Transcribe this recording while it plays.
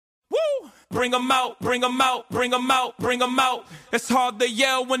bring 'em out, bring 'em out, bring 'em out, bring 'em out. It's hard to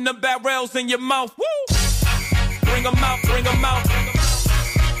yell when the barrel's in your mouth. Woo! Bring 'em out, bring 'em out.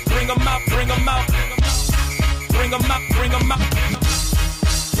 Bring 'em out, bring 'em out. Bring 'em out, bring 'em out.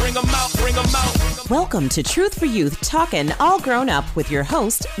 Bring 'em out, bring 'em out. Welcome to Truth for Youth Talkin' All Grown Up with your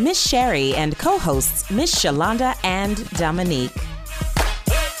host, Miss Sherri, and co-hosts Miss Shalonda and Dominique.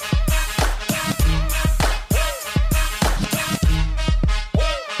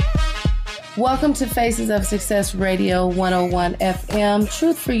 Welcome to Faces of Success Radio 101 FM,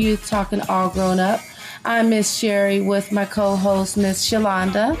 Truth for Youth Talking All Grown Up. I'm Miss Sherri with my co-host, Miss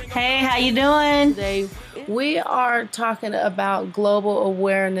Shalonda. Hey, how you doing? Today, we are talking about global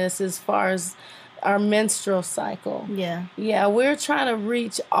awareness as far as our menstrual cycle. Yeah, we're trying to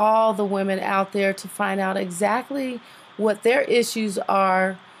reach all the women out there to find out exactly what their issues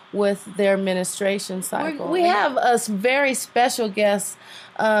are with their menstruation cycle. We have a very special guest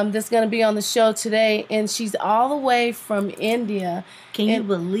that's going to be on the show today, and she's all the way from India. Can you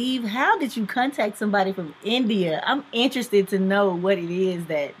believe? How did you contact somebody from India? I'm interested to know what it is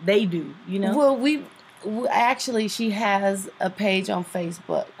that they do, you know? Well, actually, she has a page on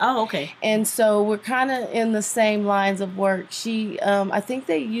Facebook. Oh, okay. And so we're kind of in the same lines of work. She, I think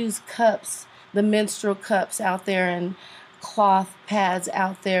they use cups, the menstrual cups out there, and cloth pads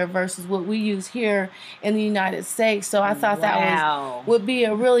out there versus what we use here in the United States. So I thought that would be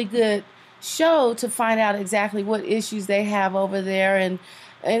a really good show to find out exactly what issues they have over there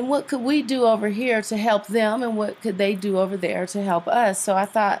and what could we do over here to help them and what could they do over there to help us. So I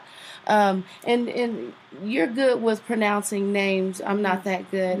thought, and you're good with pronouncing names. I'm not that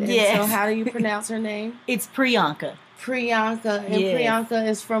good. And yes. So how do you pronounce her name? It's Priyanka. Priyanka. And yes. Priyanka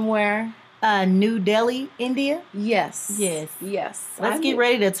is from where? New Delhi, India? Yes. Let's get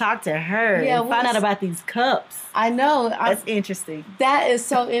ready to talk to her and find out about these cups. I know. That's interesting. That is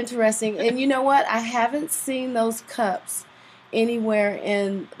so interesting. And you know what? I haven't seen those cups anywhere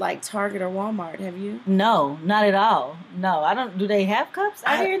in like Target or Walmart. Have you? No, not at all. No, I don't. Do they have cups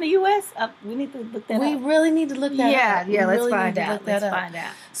out here in the U.S.? We need to look that up. We really need to look that up. Yeah, let's find out. Let's find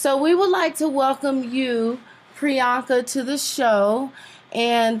out. So we would like to welcome you, Priyanka, to the show.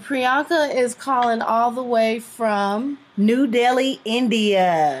 And Priyanka is calling all the way from New Delhi,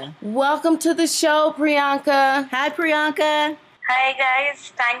 India. Welcome to the show, Priyanka. Hi, Priyanka. Hi,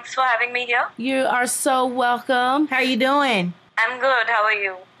 guys. Thanks for having me here. You are so welcome. How are you doing? I'm good. How are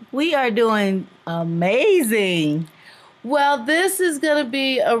you? We are doing amazing. Well, this is going to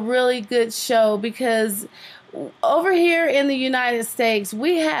be a really good show because over here in the United States,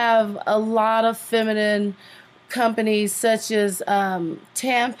 we have a lot of feminine companies such as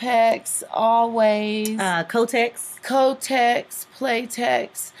Tampax, Always, Kotex,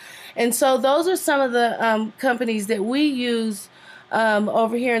 Playtex. And so those are some of the companies that we use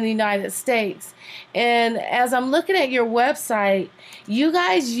over here in the United States. And as I'm looking at your website, you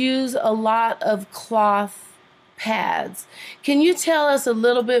guys use a lot of cloth pads. Can you tell us a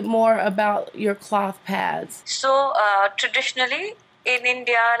little bit more about your cloth pads? So traditionally in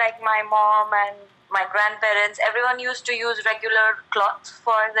India, like my mom and my grandparents, everyone used to use regular cloths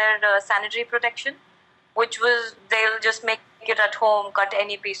for their sanitary protection, which was they'll just make it at home, cut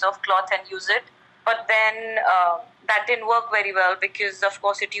any piece of cloth and use it. But then that didn't work very well because, of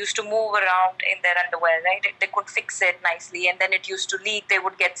course, it used to move around in their underwear, right? They couldn't fix it nicely, and then it used to leak. They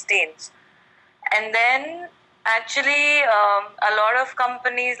would get stains. And then actually a lot of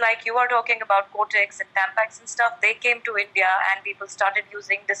companies like you are talking about, Kotex and Tampax and stuff, they came to India and people started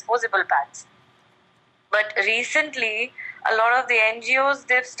using disposable pads. But recently, a lot of the NGOs,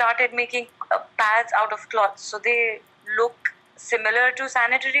 they've started making pads out of cloth. So they look similar to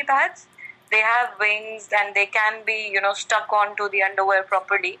sanitary pads. They have wings and they can be, stuck onto the underwear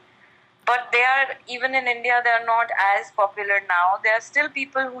properly. But they are, even in India, they are not as popular now. There are still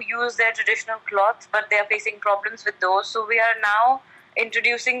people who use their traditional cloths, but they are facing problems with those. So we are now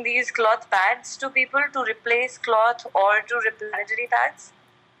introducing these cloth pads to people to replace cloth or to replace sanitary pads.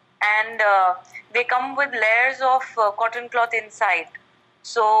 And they come with layers of cotton cloth inside.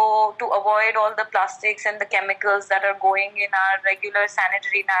 So to avoid all the plastics and the chemicals that are going in our regular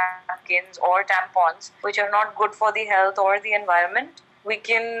sanitary napkins or tampons, which are not good for the health or the environment, we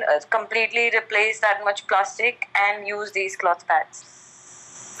can completely replace that much plastic and use these cloth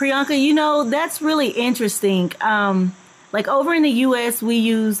pads. Priyanka, that's really interesting. Like over in the U.S., we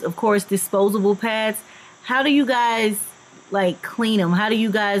use, of course, disposable pads. How do you guys clean them? How do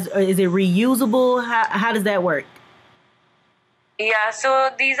you guys, is it reusable? How does that work? Yeah,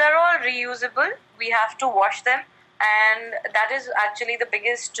 so these are all reusable. We have to wash them And that is actually the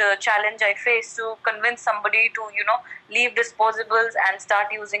biggest challenge I face, to convince somebody to leave disposables and start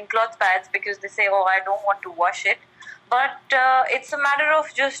using cloth pads, because they say, oh, I don't want to wash it. But it's a matter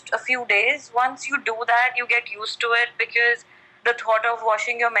of just a few days. Once you do that, you get used to it, because the thought of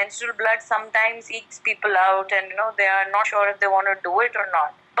washing your menstrual blood sometimes ekes people out, and they are not sure if they want to do it or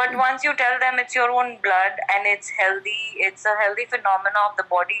not. But once you tell them it's your own blood and it's healthy, it's a healthy phenomena of the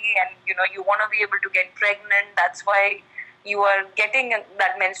body, and you want to be able to get pregnant. That's why you are getting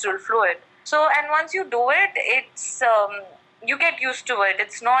that menstrual fluid. So, and once you do it, it's you get used to it.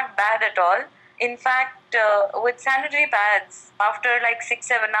 It's not bad at all. In fact, with sanitary pads, after like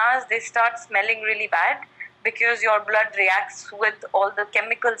 6-7 hours, they start smelling really bad, because your blood reacts with all the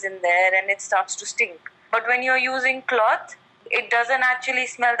chemicals in there and it starts to stink. But when you're using cloth, it doesn't actually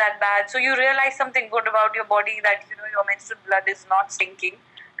smell that bad. So you realize something good about your body, that your menstrual blood is not stinking,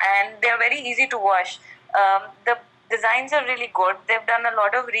 and they're very easy to wash. The designs are really good. They've done a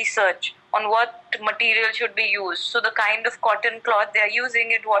lot of research on what material should be used. So the kind of cotton cloth they're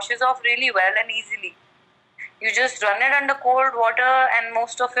using, it washes off really well and easily. You just run it under cold water and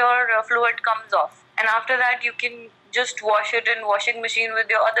most of your fluid comes off. And after that, you can just wash it in washing machine with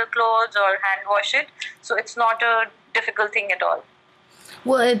your other clothes or hand wash it. So it's not a difficult thing at all.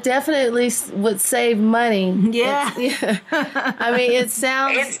 Well, it definitely would save money. Yeah. I mean, it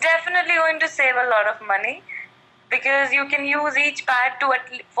sounds... It's definitely going to save a lot of money, because you can use each pad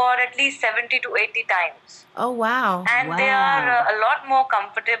for at least 70 to 80 times. Oh, wow. And they are a lot more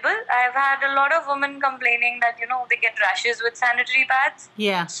comfortable. I've had a lot of women complaining that, they get rashes with sanitary pads.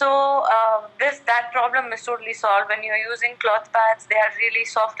 Yeah. So that problem is totally solved. When you're using cloth pads, they are really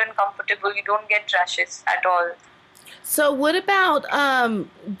soft and comfortable. You don't get rashes at all. So what about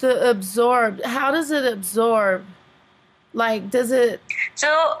the absorb? How does it absorb? Like, does it...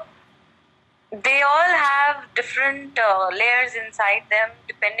 So they all have different layers inside them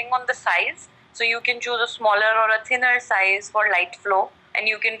depending on the size. So you can choose a smaller or a thinner size for light flow, and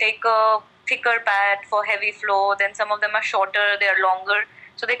you can take a thicker pad for heavy flow. Then some of them are shorter, they are longer.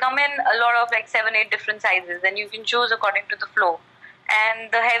 So they come in a lot of like 7-8 different sizes. Then you can choose according to the flow.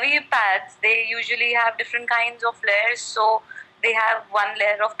 And the heavy pads, they usually have different kinds of layers. So they have one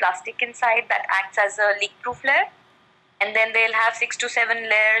layer of plastic inside that acts as a leak-proof layer. And then they'll have 6 to 7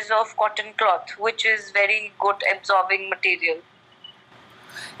 layers of cotton cloth, which is very good absorbing material.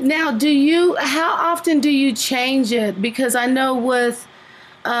 Now, how often do you change it? Because I know with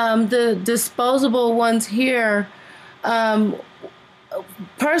the disposable ones here,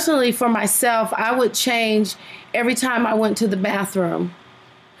 personally for myself, I would change every time I went to the bathroom.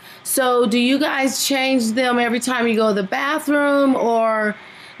 So do you guys change them every time you go to the bathroom, or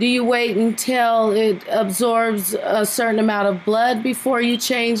do you wait until it absorbs a certain amount of blood before you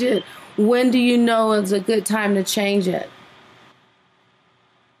change it? When do you know it's a good time to change it?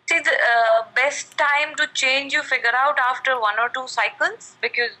 See, the best time to change you figure out after 1 or 2 cycles,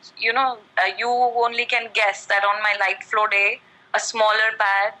 because you only can guess that on my light flow day, a smaller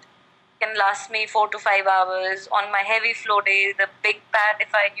pad can last me 4 to 5 hours. On my heavy flow day, the big pad,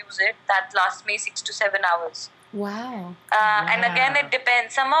 if I use it, that lasts me 6 to 7 hours. Wow. And again, it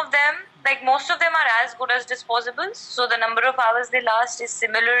depends. Some of them, like most of them, are as good as disposables. So the number of hours they last is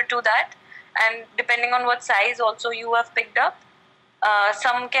similar to that. And depending on what size also you have picked up,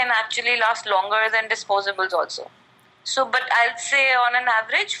 some can actually last longer than disposables also. So, but I'll say on an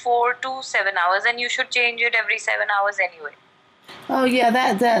average 4 to 7 hours, and you should change it every 7 hours anyway. Oh yeah,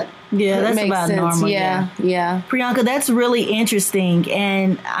 that that's makes about sense. normal. Yeah. Priyanka, that's really interesting,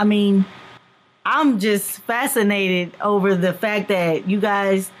 and I mean, I'm just fascinated over the fact that you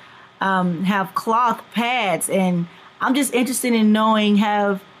guys have cloth pads, and I'm just interested in knowing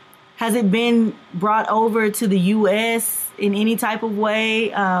has it been brought over to the U.S. in any type of way?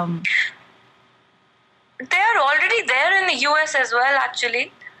 They are already there in the U.S. as well,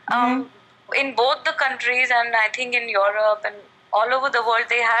 actually. In both the countries, and I think in Europe and all over the world,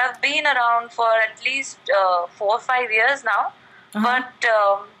 they have been around for at least 4 or 5 years now. But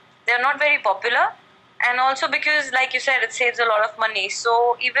they're not very popular. And also because, like you said, it saves a lot of money.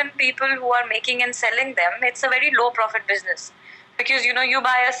 So even people who are making and selling them, it's a very low profit business. Because, you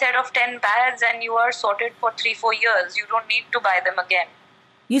buy a set of 10 pads and you are sorted for 3-4 years. You don't need to buy them again.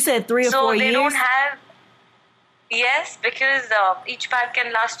 You said 3 or 4 years? So they don't have... Yes, because each pad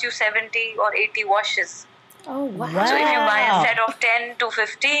can last you 70 or 80 washes. Oh, wow. So if you buy a set of 10 to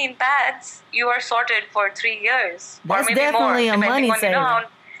 15 pads, you are sorted for 3 years. That's or maybe definitely more, a money saver.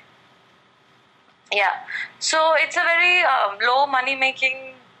 Yeah. So it's a very low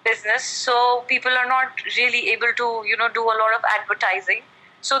money-making business. So people are not really able to, do a lot of advertising.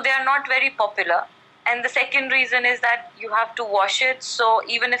 So they are not very popular. And the second reason is that you have to wash it. So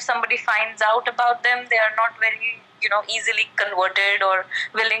even if somebody finds out about them, they are not very, easily converted or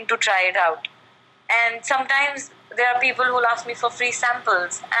willing to try it out. And sometimes there are people who ask me for free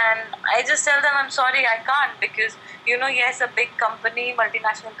samples, and I just tell them, I'm sorry, I can't, because, yes, a big company,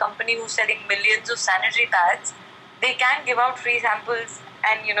 multinational company who's selling millions of sanitary pads, they can give out free samples,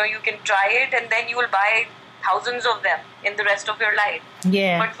 and, you can try it, and then you will buy thousands of them in the rest of your life.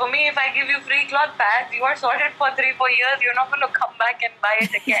 Yeah. But for me, if I give you free cloth pads, you are sorted for 3-4 years. You're not going to come back and buy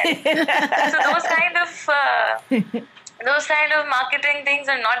it again. So those kind of marketing things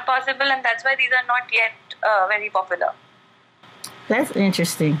are not possible, and that's why these are not yet very popular. That's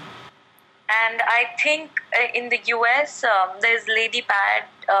interesting. And I think in the US, there's Lady Pad,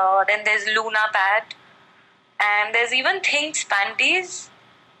 then there's Luna Pad, and there's even Things Panties,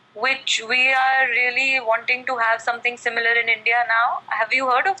 which we are really wanting to have something similar in India now. Have you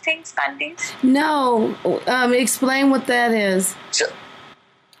heard of Things Panties? No. Explain what that is.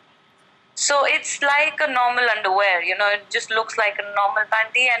 So it's like a normal underwear, it just looks like a normal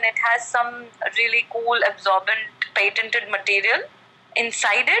panty, and it has some really cool absorbent patented material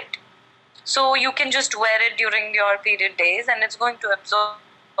inside it. So you can just wear it during your period days, and it's going to absorb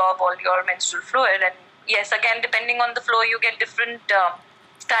all your menstrual fluid. And yes, again, depending on the flow, you get different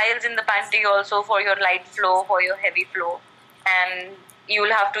styles in the panty also, for your light flow, for your heavy flow, and you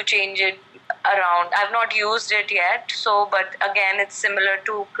will have to change it around. I've not used it yet, but again, it's similar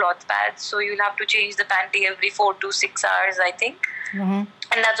to cloth pads, so you'll have to change the panty every 4 to 6 hours, I think. Mm-hmm.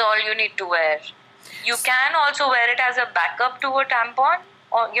 And that's all you need to wear. You can also wear it as a backup to a tampon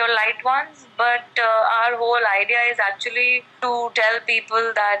or your light ones, but our whole idea is actually to tell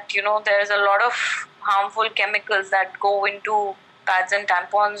people that there's a lot of harmful chemicals that go into pads and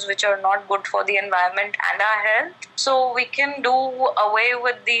tampons, which are not good for the environment and our health. So we can do away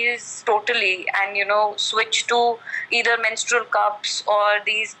with these totally and, switch to either menstrual cups or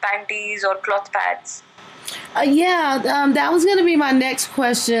these panties or cloth pads. That was going to be my next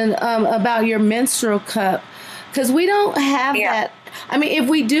question about your menstrual cup, because we don't have that. I mean, if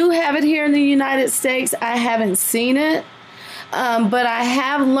we do have it here in the United States, I haven't seen it, but I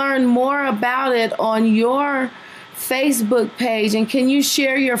have learned more about it on your Facebook page. And can you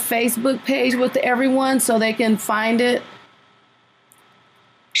share your Facebook page with everyone so they can find it?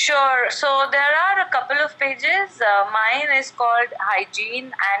 Sure. So there are a couple of pages. Mine is called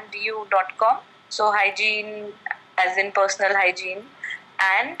hygieneandyou.com. So hygiene as in personal hygiene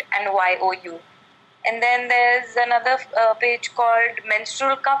and YOU. And then there's another page called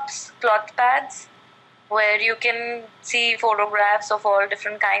Menstrual Cups, Cloth Pads, where you can see photographs of all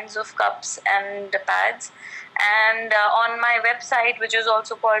different kinds of cups and pads. And on my website, which is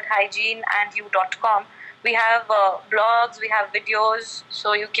also called hygieneandyou.com, we have blogs, we have videos,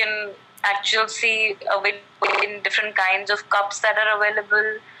 so you can actually see a video in different kinds of cups that are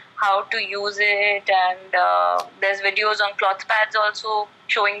available, how to use it, and there's videos on cloth pads also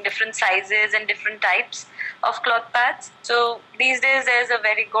showing different sizes and different types of cloth pads. So these days there's a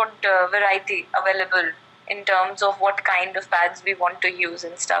very good variety available in terms of what kind of pads we want to use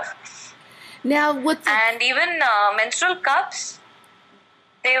and stuff. Now, and even menstrual cups,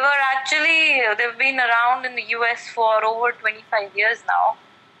 they've been around in the US for over 25 years now.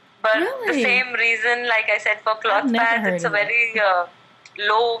 But really? The same reason, like I said, for cloth pads, it's a very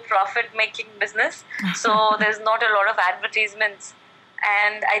low profit making business. So there's not a lot of advertisements.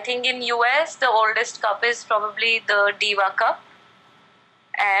 And I think in US, the oldest cup is probably the Diva cup.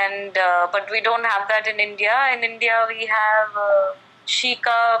 And but we don't have that in India. In India, we have She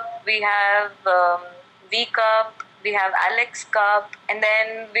cup, we have V cup, we have Alex cup, and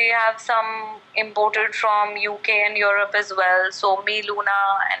then we have some imported from UK and Europe as well. So Me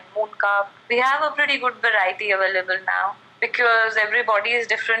Luna and Moon cup. We have a pretty good variety available now because everybody is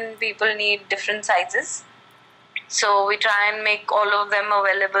different. People need different sizes. So we try and make all of them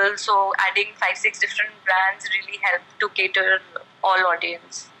available. So adding 5-6 different brands really help to cater all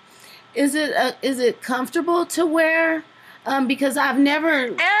audience. Is it comfortable to wear? Because I've never.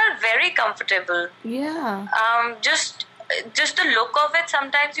 They're very comfortable. Yeah. Just the look of it.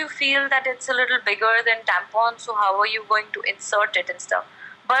 Sometimes you feel that it's a little bigger than tampons. So how are you going to insert it and stuff?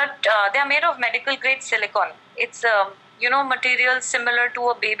 But they are made of medical grade silicone. It's material similar to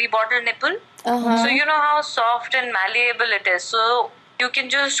a baby bottle nipple. Uh-huh. So you know how soft and malleable it is. So you can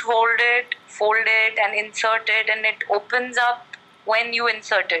just hold it, fold it, and insert it, and it opens up when you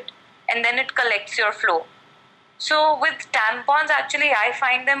insert it, and then it collects your flow. So with tampons, actually, I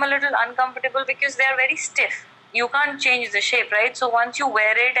find them a little uncomfortable because they are very stiff. You can't change the shape, right? So once you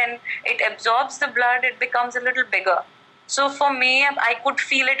wear it and it absorbs the blood, it becomes a little bigger. So for me, I could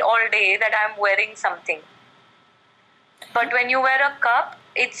feel it all day that I'm wearing something. But when you wear a cup,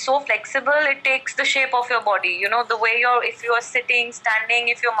 it's so flexible, it takes the shape of your body. You know, the way if you're sitting, standing,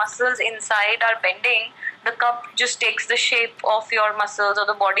 if your muscles inside are bending, the cup just takes the shape of your muscles or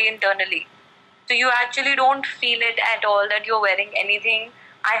the body internally. So you actually don't feel it at all that you're wearing anything.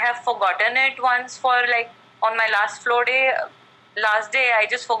 I have forgotten it once for on my last floor day. Last day, I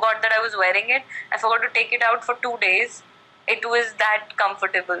just forgot that I was wearing it. I forgot to take it out for 2 days. It was that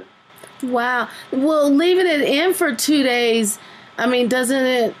comfortable. Wow. Well, leaving it in for 2 days, I mean, doesn't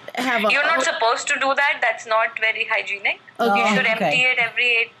it have a... You're not supposed to do that. That's not very hygienic. Okay. You should empty it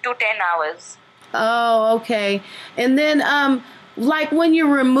every 8 to 10 hours. Oh, okay. And then, like when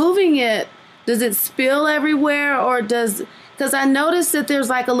you're removing it, does it spill everywhere or does... Because I noticed that there's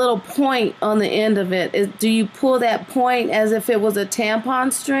like a little point on the end of it. Do you pull that point as if it was a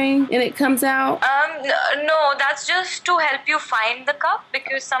tampon string and it comes out? No, that's just to help you find the cup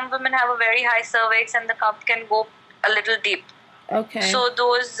because some women have a very high cervix and the cup can go a little deep. Okay. So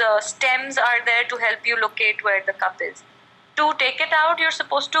those stems are there to help you locate where the cup is. To take it out, you're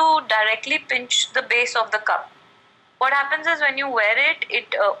supposed to directly pinch the base of the cup. What happens is when you wear it,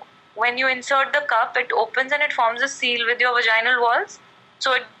 when you insert the cup, it opens and it forms a seal with your vaginal walls,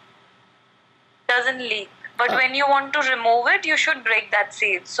 so it doesn't leak. But when you want to remove it, you should break that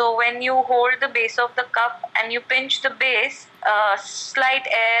seal. So when you hold the base of the cup and you pinch the base, slight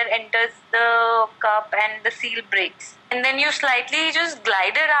air enters the cup and the seal breaks. And then you slightly just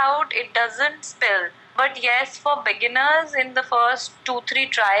glide it out, it doesn't spill. But yes, for beginners, in the first 2-3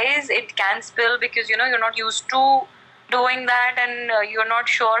 tries, it can spill because you're not used to doing that and you're not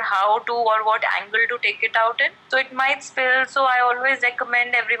sure how to or what angle to take it out in. So it might spill. So I always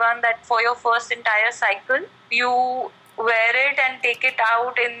recommend everyone that for your first entire cycle, you wear it and take it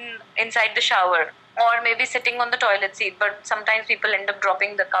out inside the shower or maybe sitting on the toilet seat. But sometimes people end up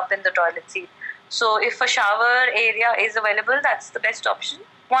dropping the cup in the toilet seat. So if a shower area is available, that's the best option.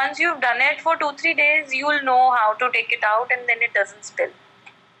 Once you've done it for 2-3 days, you'll know how to take it out and then it doesn't spill.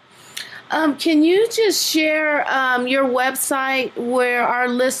 Can you just share your website where our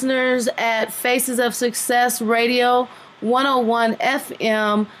listeners at Faces of Success Radio 101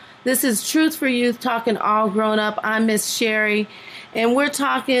 FM, this is Truth for Youth Talking All Grown Up. I'm Miss Sherri, and we're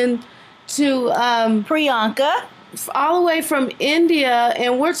talking to Priyanka, all the way from India,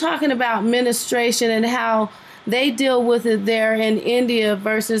 and we're talking about menstruation and how they deal with it there in India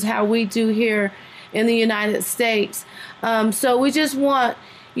versus how we do here in the United States. So we just want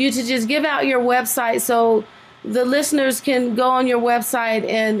you to just give out your website so the listeners can go on your website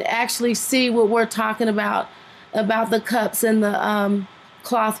and actually see what we're talking about the cups and the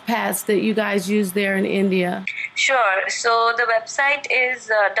cloth pads that you guys use there in India. Sure. So the website is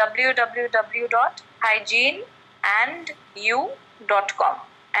www.hygieneandyou.com,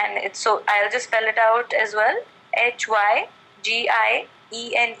 and so I'll just spell it out as well.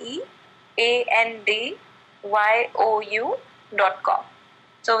 hygieneandyou.com.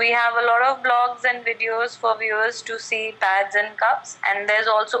 So we have a lot of blogs and videos for viewers to see pads and cups, and there's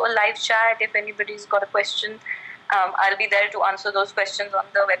also a live chat if anybody's got a question. I'll be there to answer those questions on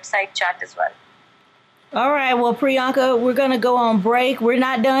the website chat as well. All right, well, Priyanka, we're going to go on break. We're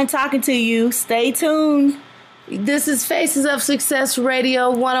not done talking to you. Stay tuned. This is Faces of Success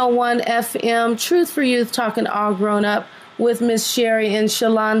Radio 101 FM, Truth for Youth Talking All Grown Up with Miss Sherri and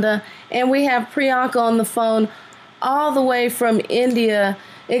Shalonda. And we have Priyanka on the phone all the way from India,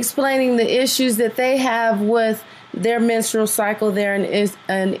 explaining the issues that they have with their menstrual cycle there in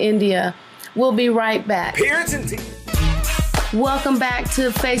India. We'll be right back. Welcome back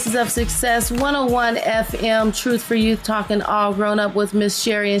to Faces of Success 101 FM, Truth for Youth Talking All Grown Up with Miss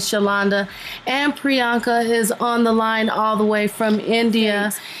Sherri and Shalonda. And Priyanka is on the line all the way from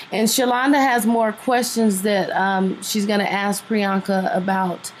India. And Shalonda has more questions that she's going to ask Priyanka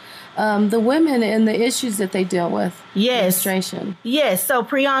about the women and the issues that they deal with. Yes. Menstruation. Yes. So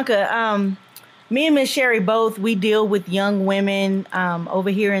Priyanka, me and Miss Sherri both, we deal with young women over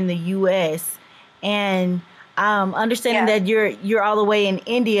here in the U.S. And understanding that you're all the way in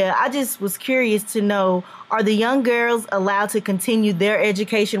India, I just was curious to know, are the young girls allowed to continue their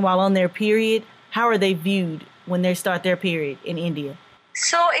education while on their period? How are they viewed when they start their period in India?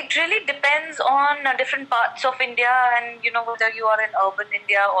 So it really depends on different parts of India and, whether you are in urban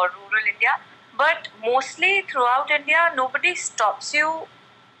India or rural India. But mostly throughout India, nobody stops you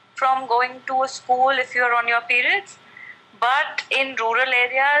from going to a school if you're on your periods. But in rural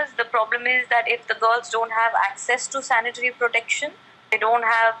areas, the problem is that if the girls don't have access to sanitary protection, they don't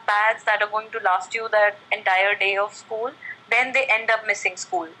have pads that are going to last you that entire day of school, then they end up missing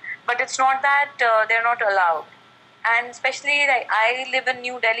school. But it's not that they're not allowed. And especially like I live in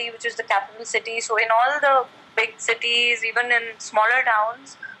New Delhi, which is the capital city. So in all the big cities, even in smaller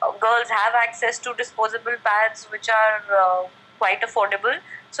towns, girls have access to disposable pads, which are quite affordable.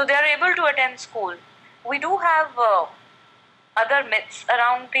 So they are able to attend school. We do have other myths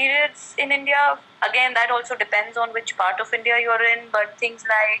around periods in India. Again, that also depends on which part of India you're in. But things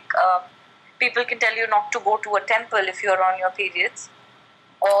like people can tell you not to go to a temple if you're on your periods,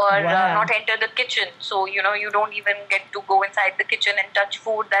 or not enter the kitchen. So, you don't even get to go inside the kitchen and touch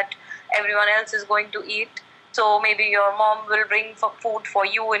food that everyone else is going to eat. So maybe your mom will bring food for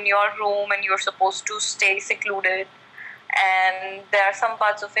you in your room and you're supposed to stay secluded. And there are some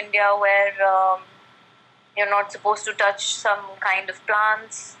parts of India where you're not supposed to touch some kind of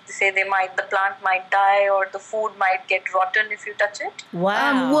plants. They say the plant might die or the food might get rotten if you touch it.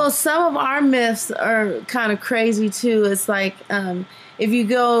 Wow. Well, some of our myths are kind of crazy too. It's like if you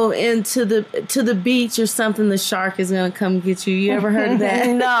go into the beach or something, the shark is going to come get you. You ever heard of that?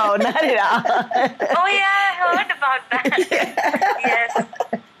 No, not at all. Oh yeah, I heard about that. Yes.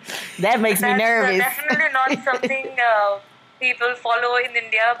 That makes me nervous. Definitely not something people follow in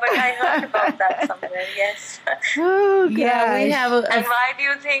India, but I heard about that somewhere. Yes. Oh, Yeah, we have And why do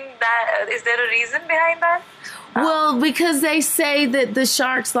you think that? Is there a reason behind that? Well, because they say that the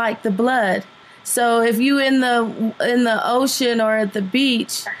sharks like the blood. So if you in the ocean or at the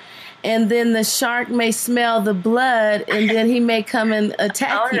beach, and then the shark may smell the blood, and then he may come and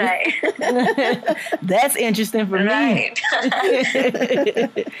attack All you. right. That's interesting for me. Right.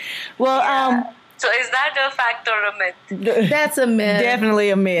 Well, So is that a fact or a myth? That's a myth. definitely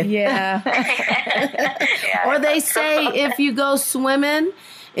a myth. Yeah. Yeah, Or they say if you go swimming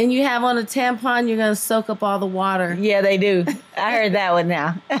and you have on a tampon, you're going to soak up all the water. Yeah, they do. I heard that one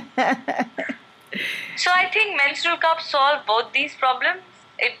now. So I think menstrual cups solve both these problems.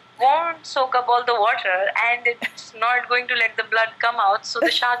 It won't soak up all the water, and it's not going to let the blood come out, so the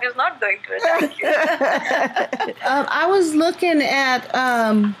shark is not going to attack you. I was looking at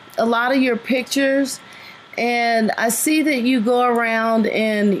a lot of your pictures, and I see that you go around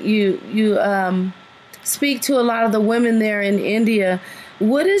and you speak to a lot of the women there in India.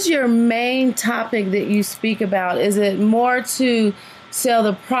 What is your main topic that you speak about? Is it more to sell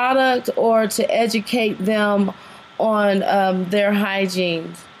the product or to educate them on their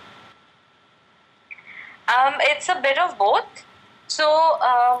hygiene? It's a bit of both. So,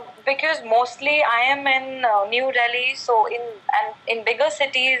 because mostly I am in New Delhi, so in bigger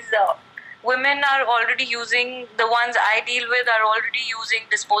cities, women are already using, the ones I deal with are already using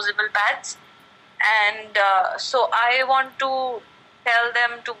disposable pads. And so I want to tell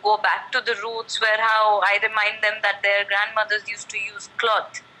them to go back to the roots, where how I remind them that their grandmothers used to use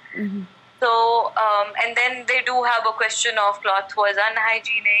cloth. Mm-hmm. So, and then they do have a question of cloth was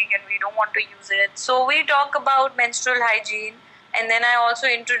unhygienic and we don't want to use it. So we talk about menstrual hygiene, and then I also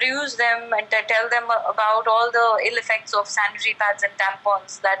introduce them and tell them about all the ill effects of sanitary pads and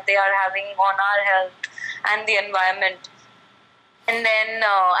tampons that they are having on our health and the environment. And then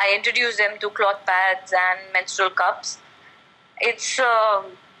I introduce them to cloth pads and menstrual cups.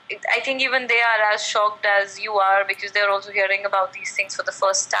 I think even they are as shocked as you are, because they're also hearing about these things for the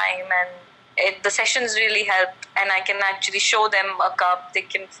first time, and the sessions really help, and I can actually show them a cup, they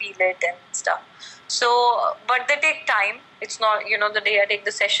can feel it and stuff. So, but they take time. It's not, the day I take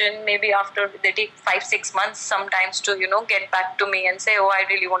the session, maybe after they take 5-6 months sometimes to, get back to me and say, oh, I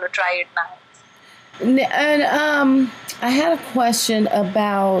really want to try it now. And I had a question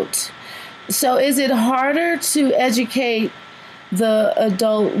about, so is it harder to educate the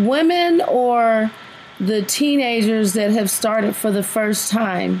adult women or the teenagers that have started for the first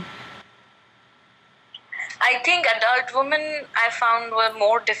time? I think adult women I found were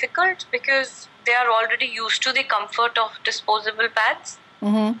more difficult because they are already used to the comfort of disposable pads.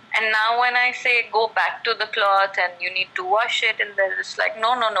 Mm-hmm. And now when I say go back to the cloth and you need to wash it, and they're just like, no,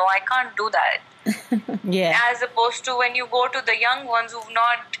 I can't do that. Yeah. As opposed to when you go to the young ones who've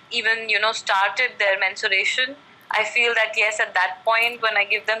not even, started their menstruation, I feel that yes, at that point when I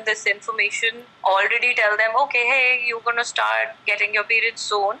give them this information, already tell them, okay, hey, you're going to start getting your period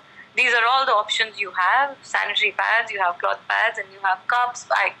soon. These are all the options you have. Sanitary pads, you have cloth pads, and you have cups.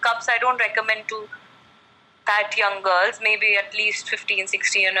 Cups I don't recommend to that young girls. Maybe at least 15,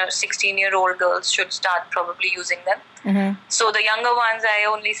 16-year-old girls should start probably using them. Mm-hmm. So the younger ones, I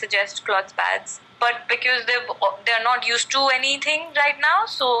only suggest cloth pads. But because they're not used to anything right now,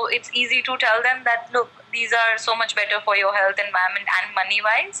 so it's easy to tell them that, look, these are so much better for your health, environment, and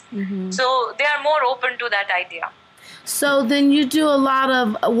money-wise. Mm-hmm. So they are more open to that idea. So then you do a lot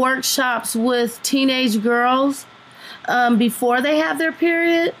of workshops with teenage girls before they have their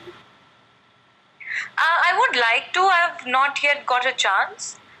period? I would like to. I have not yet got a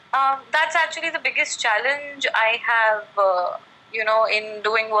chance. That's actually the biggest challenge I have, in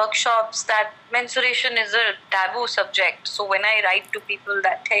doing workshops, that menstruation is a taboo subject. So when I write to people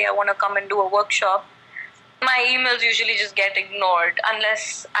that, hey, I want to come and do a workshop, my emails usually just get ignored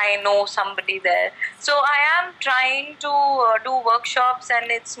unless I know somebody there. So I am trying to do workshops,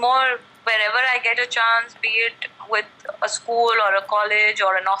 and it's more wherever I get a chance, be it with a school or a college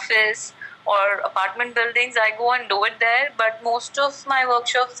or an office or apartment buildings, I go and do it there. But most of my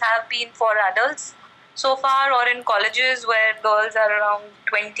workshops have been for adults so far, or in colleges where girls are around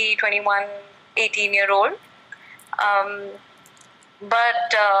 20, 21, 18-year-old.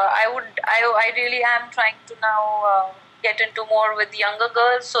 But I really am trying to now get into more with younger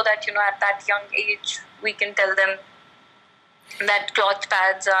girls, so that, at that young age, we can tell them that cloth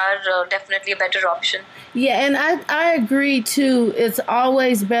pads are definitely a better option. Yeah, and I agree too. It's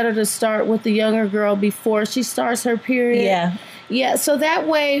always better to start with the younger girl before she starts her period. Yeah. Yeah, so that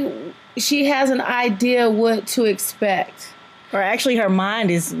way she has an idea what to expect. Or actually her mind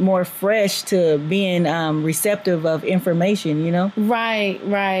is more fresh to being receptive of information,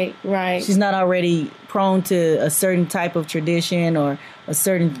 Right. She's not already prone to a certain type of tradition or a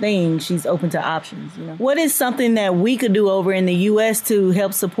certain thing. She's open to options, What is something that we could do over in the U.S. to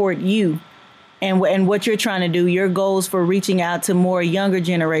help support you and what you're trying to do, your goals for reaching out to more younger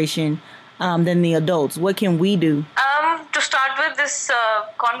generation than the adults? What can we do? To start with, this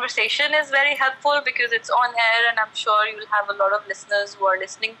conversation is very helpful because it's on air, and I'm sure you'll have a lot of listeners who are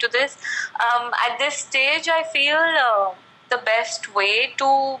listening to this. At this stage, I feel the best way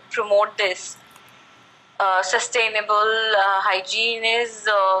to promote this sustainable hygiene is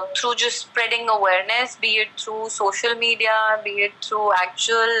through just spreading awareness, be it through social media, be it through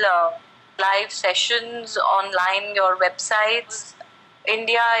actual live sessions online, your websites.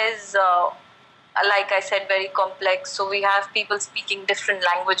 India is, like I said, very complex. So we have people speaking different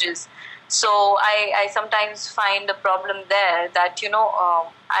languages. So I sometimes find a problem there that,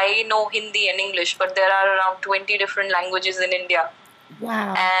 I know Hindi and English, but there are around 20 different languages in India.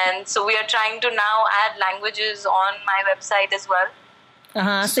 Wow. And so we are trying to now add languages on my website as well.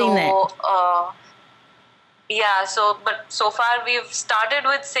 I've seen that. But so far we've started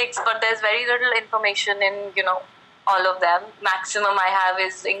with 6, but there's very little information in, all of them. Maximum I have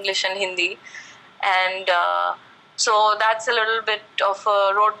is English and Hindi. And so that's a little bit of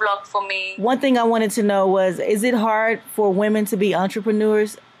a roadblock for me. One thing I wanted to know was, is it hard for women to be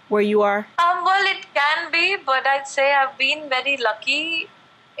entrepreneurs where you are? Well, it can be, but I'd say I've been very lucky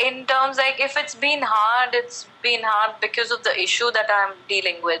in terms, like, if it's been hard because of the issue that I'm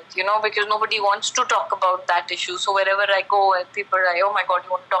dealing with, because nobody wants to talk about that issue. So wherever I go, people are like, oh my God, you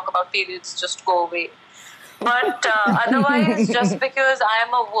want to talk about periods, just go away. But otherwise, just because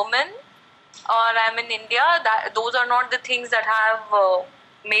I'm a woman or I'm in India, those are not the things that have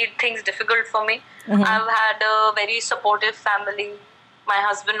made things difficult for me. Mm-hmm. I've had a very supportive family. My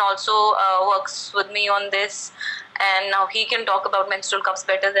husband also works with me on this, and now he can talk about menstrual cups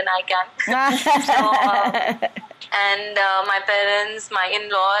better than I can. And my parents, my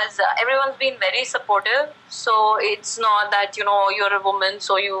in-laws, everyone's been very supportive. So it's not that, you're a woman,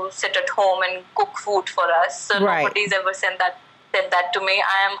 so you sit at home and cook food for us. So right. Nobody's ever said that to me.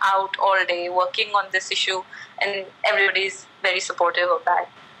 I am out all day working on this issue, and everybody's very supportive of that.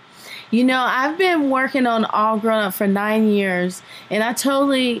 I've been working on All Grown Up for 9 years, and I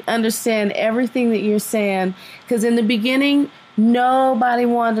totally understand everything that you're saying, because in the beginning, nobody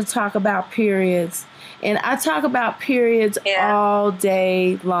wanted to talk about periods. And I talk about periods all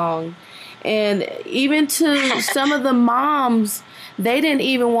day long. And even to some of the moms, they didn't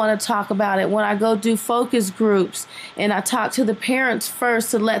even want to talk about it. When I go do focus groups and I talk to the parents first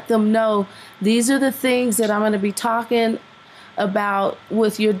to let them know these are the things that I'm going to be talking about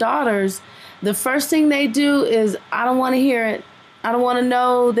with your daughters, the first thing they do is, I don't want to hear it. I don't want to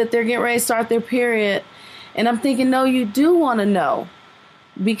know that they're getting ready to start their period. And I'm thinking, no, you do want to know,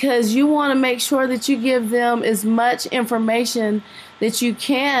 because you want to make sure that you give them as much information that you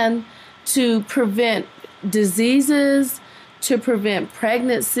can to prevent diseases, to prevent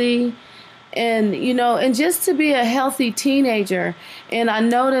pregnancy, and, and just to be a healthy teenager. And I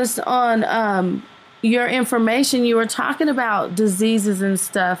noticed on your information, you were talking about diseases and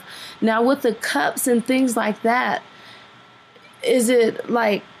stuff. Now, with the cups and things like that, is it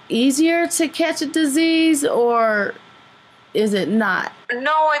like easier to catch a disease, or is it not?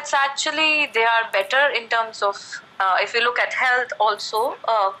 No, it's actually, they are better in terms of, if you look at health also,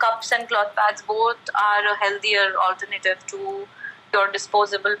 cups and cloth pads both are a healthier alternative to your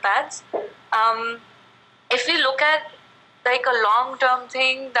disposable pads. If you look at like a long-term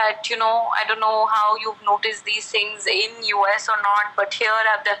thing that, I don't know how you've noticed these things in US or not, but here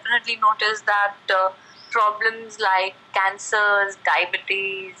I've definitely noticed that problems like cancers,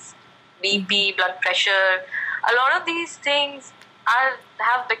 diabetes, BP, blood pressure, a lot of these things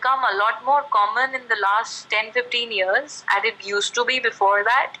have become a lot more common in the last 10-15 years, and it used to be before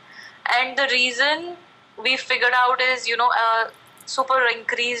that. And the reason we figured out is, a super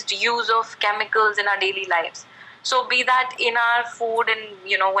increased use of chemicals in our daily lives. So be that in our food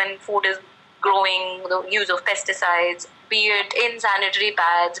and, when food is growing, the use of pesticides, be it in sanitary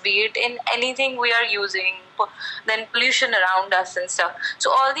pads, be it in anything we are using, then pollution around us and stuff. So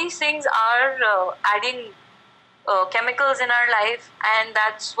all these things are adding chemicals in our life, and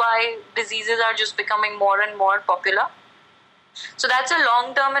that's why diseases are just becoming more and more popular. So that's a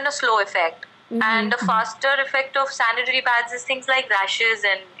long term and a slow effect. And the faster effect of sanitary pads is things like rashes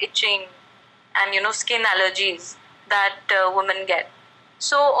and itching and skin allergies that women get.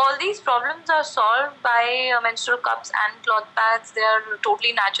 So all these problems are solved by menstrual cups and cloth pads. They are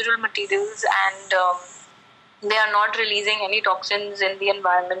totally natural materials, and they are not releasing any toxins in the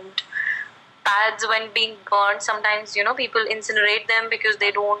environment. Pads, when being burned, sometimes people incinerate them because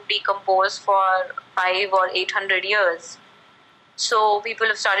they don't decompose for 500 or 800 years. So people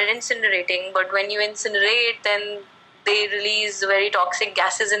have started incinerating, but when you incinerate, then they release very toxic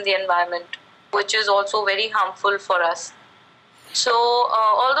gases in the environment, which is also very harmful for us. So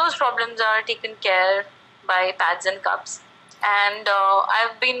all those problems are taken care by pads and cups. And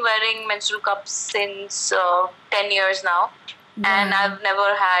I've been wearing menstrual cups since 10 years now, and I've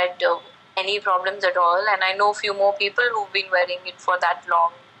never had any problems at all. And I know a few more people who've been wearing it for that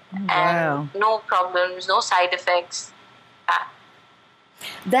long, and no problems, no side effects.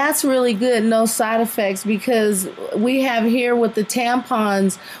 That's really good. No side effects, because we have here with the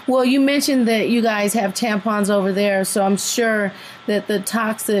tampons. Well, you mentioned that you guys have tampons over there, so I'm sure that the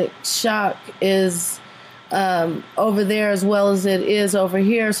toxic shock is over there as well as it is over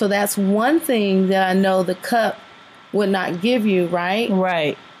here. So that's one thing that I know the cup would not give you, right?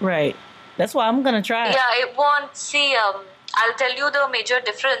 Right. That's why I'm going to try it. Yeah, it won't. See, I'll tell you the major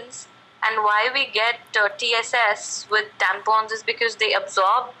difference. And why we get TSS with tampons is because they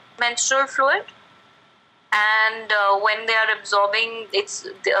absorb menstrual fluid. And when they are absorbing, it's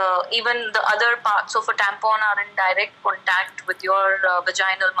even the other parts of a tampon are in direct contact with your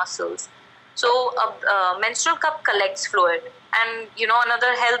vaginal muscles. So a menstrual cup collects fluid. And,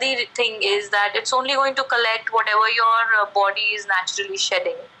 another healthy thing is that it's only going to collect whatever your body is naturally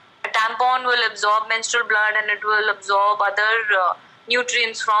shedding. A tampon will absorb menstrual blood, and it will absorb other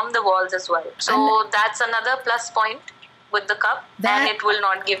nutrients from the walls as well. So that's another plus point with the cup, and it will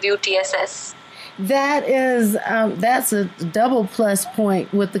not give you TSS. That is, that's a double plus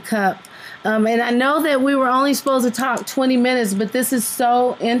point with the cup. And I know that we were only supposed to talk 20 minutes, but this is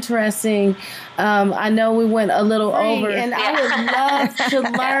so interesting. I know we went a little over, and I would love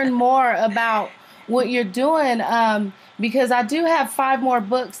to learn more about what you're doing, because I do have 5 more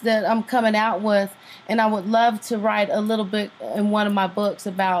books that I'm coming out with. And I would love to write a little bit in one of my books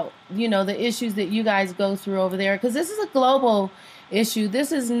about, the issues that you guys go through over there. Because this is a global issue.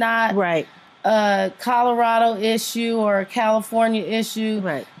 This is not a Colorado issue or a California issue.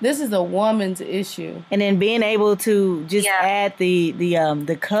 Right. This is a woman's issue. And then being able to just add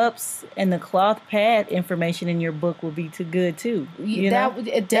the cups and the cloth pad information in your book will be too good too.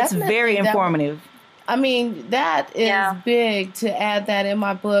 That's very informative. That is big to add that in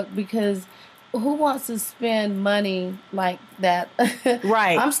my book, because who wants to spend money like that?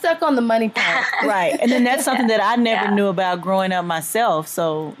 Right. I'm stuck on the money part. Right. And then that's something that I never knew about growing up myself.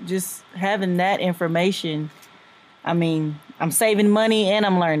 So just having that information, I'm saving money and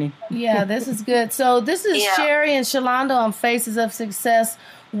I'm learning. Yeah, this is good. So this is Sherri and Shalonda on Faces of Success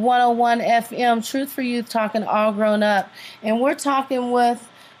 101 FM, Truth for Youth, talking all grown up. And we're talking with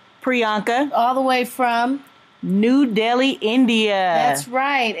Priyanka, all the way from New Delhi, India. That's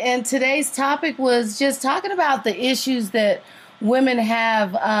right. And today's topic was just talking about the issues that women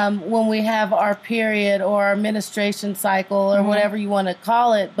have when we have our period or our menstruation cycle or whatever you want to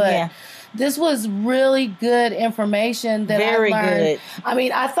call it. But this was really good information that I learned.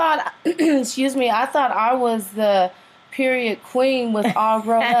 Good. I thought, I thought I was the period queen with All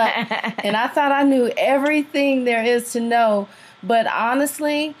Grown Up. And I thought I knew everything there is to know. But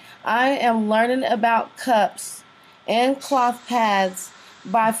honestly, I am learning about cups and cloth pads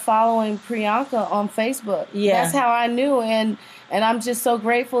by following Priyanka on Facebook. Yeah. That's how I knew. And I'm just so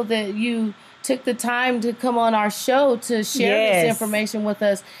grateful that you took the time to come on our show to share this information with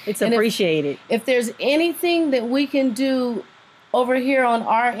us. It's appreciated. If there's anything that we can do over here on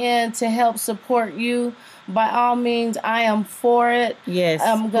our end to help support you by all means, I am for it. Yes,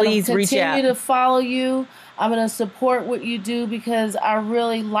 I'm going please to reach out. continue to follow you. I'm going to support what you do because I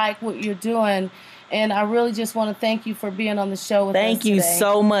really like what you're doing. And I really just want to thank you for being on the show with us Thank you today.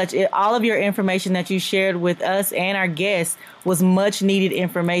 so much. All of your information that you shared with us and our guests was much needed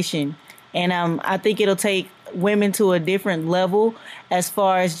information. And I think it'll take women to a different level as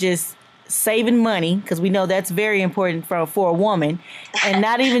far as just saving money, because we know that's very important for a woman, and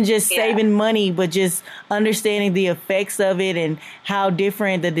not even just saving money, but just understanding the effects of it and how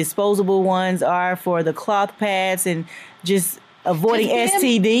different the disposable ones are for the cloth pads, and just avoiding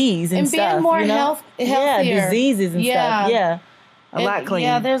STDs and stuff. Being more healthier. Yeah, diseases and stuff. Yeah. A lot cleaner.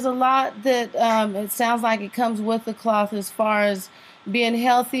 Yeah, there's a lot that it sounds like it comes with the cloth as far as being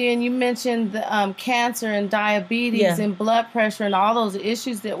healthy. And you mentioned the, cancer and diabetes and blood pressure and all those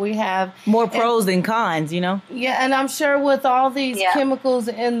issues that we have. More pros than cons, you know? Yeah, and I'm sure with all these chemicals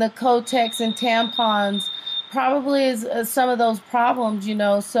in the Kotex and tampons, probably is some of those problems, you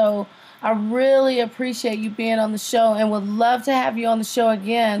know. So I really appreciate you being on the show and would love to have you on the show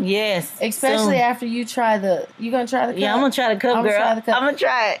again. Yes. Especially after you try you going to try the cup? Yeah, I'm going to try the cup, girl. I'm going to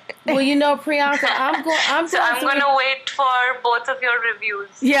try it. Well, you know, Priyanka, I'm going to wait for both of your reviews.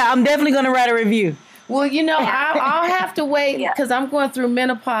 Yeah, I'm definitely going to write a review. Well, you know, I'll have to wait because I'm going through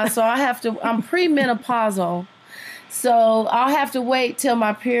menopause, so I'm premenopausal. So I'll have to wait till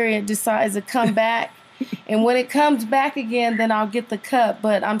my period decides to come back. And when it comes back again, then I'll get the cup.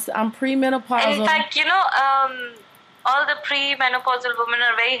 But I'm premenopausal. In fact, you know, all the premenopausal women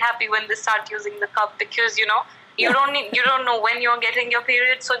are very happy when they start using the cup because, you know, you don't know when you're getting your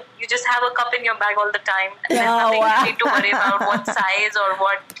period, so you just have a cup in your bag all the time. And there's nothing you need to worry about what size or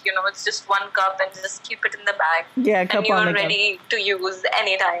what, you know, it's just one cup and just keep it in the bag. Yeah, cup and you're ready to use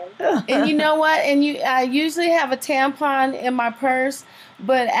anytime. And you know what? And I usually have a tampon in my purse.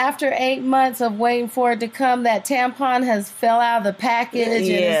 But after 8 months of waiting for it to come, that tampon has fell out of the package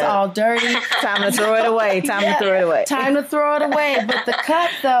and it's all dirty. Time to throw it away. Time to throw it away. But the cup,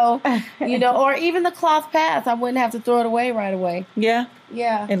 though, you know, or even the cloth pads, I wouldn't have to throw it away right away. Yeah.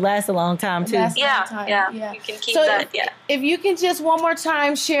 Yeah. It lasts a long time, too. Yeah. You can keep that, If you can just one more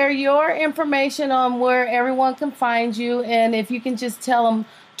time share your information on where everyone can find you, and if you can just tell them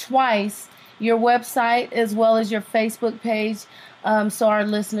twice your website as well as your Facebook page, so our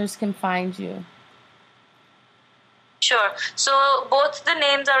listeners can find you. Sure. So both the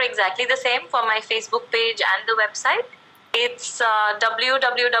names are exactly the same for my Facebook page and the website. It's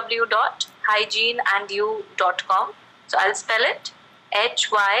www.hygieneandyou.com. So I'll spell it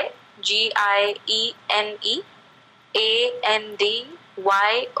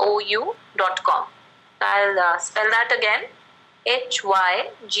hygieneandyou.com. I'll spell that again.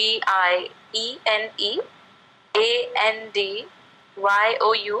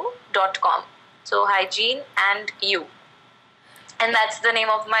 hygieneandyou.com. So Hygiene and You. And that's the name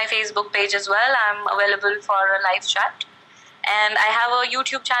of my Facebook page as well. I'm available for a live chat. And I have a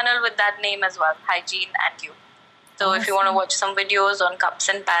YouTube channel with that name as well, Hygiene and You. So if you want to watch some videos on cups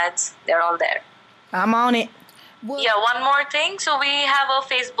and pads, they're all there. I'm on it. Yeah, one more thing. So we have a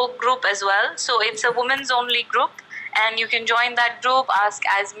Facebook group as well. So it's a women's only group. And you can join that group, ask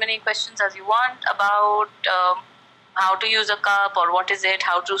as many questions as you want about how to use a cup or what is it,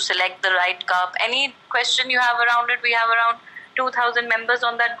 how to select the right cup. Any question you have around it, we have around 2,000 members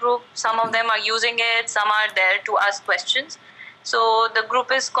on that group. Some of them are using it, some are there to ask questions. So the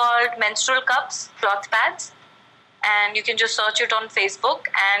group is called Menstrual Cups, Cloth Pads. And you can just search it on Facebook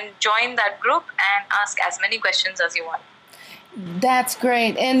and join that group and ask as many questions as you want. That's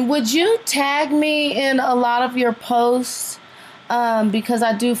great. And would you tag me in a lot of your posts? Because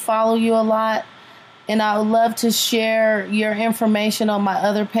I do follow you a lot. And I would love to share your information on my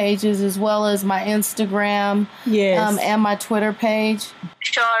other pages as well as my Instagram and my Twitter page.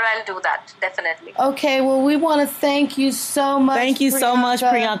 Sure, I'll do that. Definitely. Okay, well, we want to thank you so much. Thank you so much,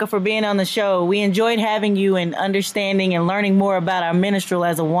 Priyanka, for being on the show. We enjoyed having you and understanding and learning more about our menstrual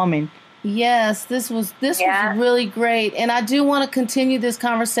as a woman. Yes, this was really great. And I do want to continue this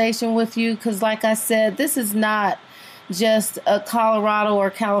conversation with you because, like I said, this is not just a Colorado or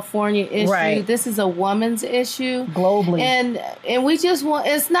California issue. Right. This is a woman's issue. Globally. And we just want,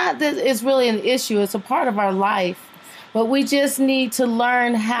 it's not that it's really an issue, it's a part of our life. But we just need to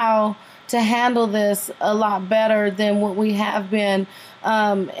learn how to handle this a lot better than what we have been.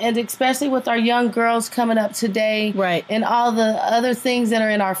 And especially with our young girls coming up today. Right. And all the other things that are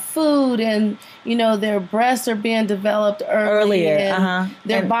in our food and, you know, their breasts are being developed earlier. And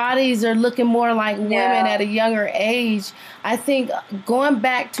their bodies are looking more like women at a younger age. I think going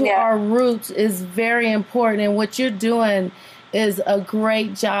back to our roots is very important. And what you're doing is a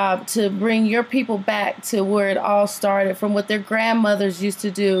great job to bring your people back to where it all started, from what their grandmothers used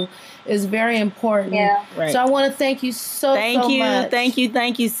to do, is very important. Yeah. Right. So I want to thank you so much. Thank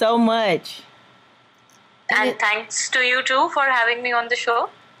you so much. And thanks to you too for having me on the show.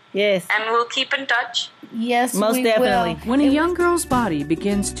 Yes. And we'll keep in touch. Yes, Most we definitely. will. When a young girl's body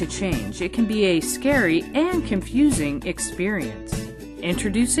begins to change, it can be a scary and confusing experience.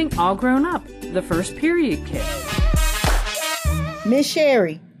 Introducing All Grown Up, the first period kit. Miss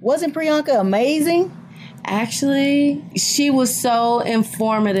Sherri, wasn't Priyanka amazing? Actually, she was so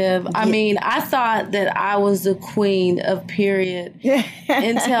informative. I mean, I thought that I was the queen of period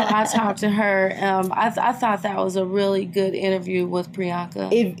until I talked to her. I thought that was a really good interview with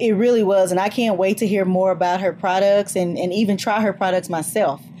Priyanka. It really was, and I can't wait to hear more about her products and even try her products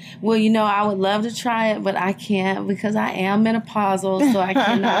myself. Well, you know, I would love to try it, but I can't because I am menopausal, so I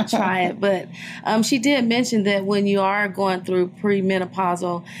cannot try it. But she did mention that when you are going through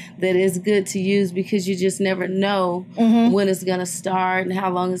premenopausal, that it's good to use because you just never know when it's going to start and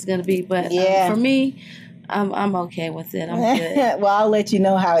how long it's going to be. But for me, I'm okay with it. I'm good. Well, I'll let you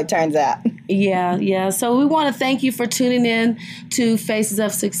know how it turns out. Yeah. So we want to thank you for tuning in to Faces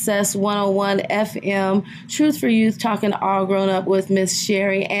of Success 101 FM, Truth for Youth, talking all grown up with Miss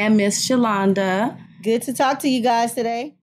Sherri and Miss Shalonda. Good to talk to you guys today.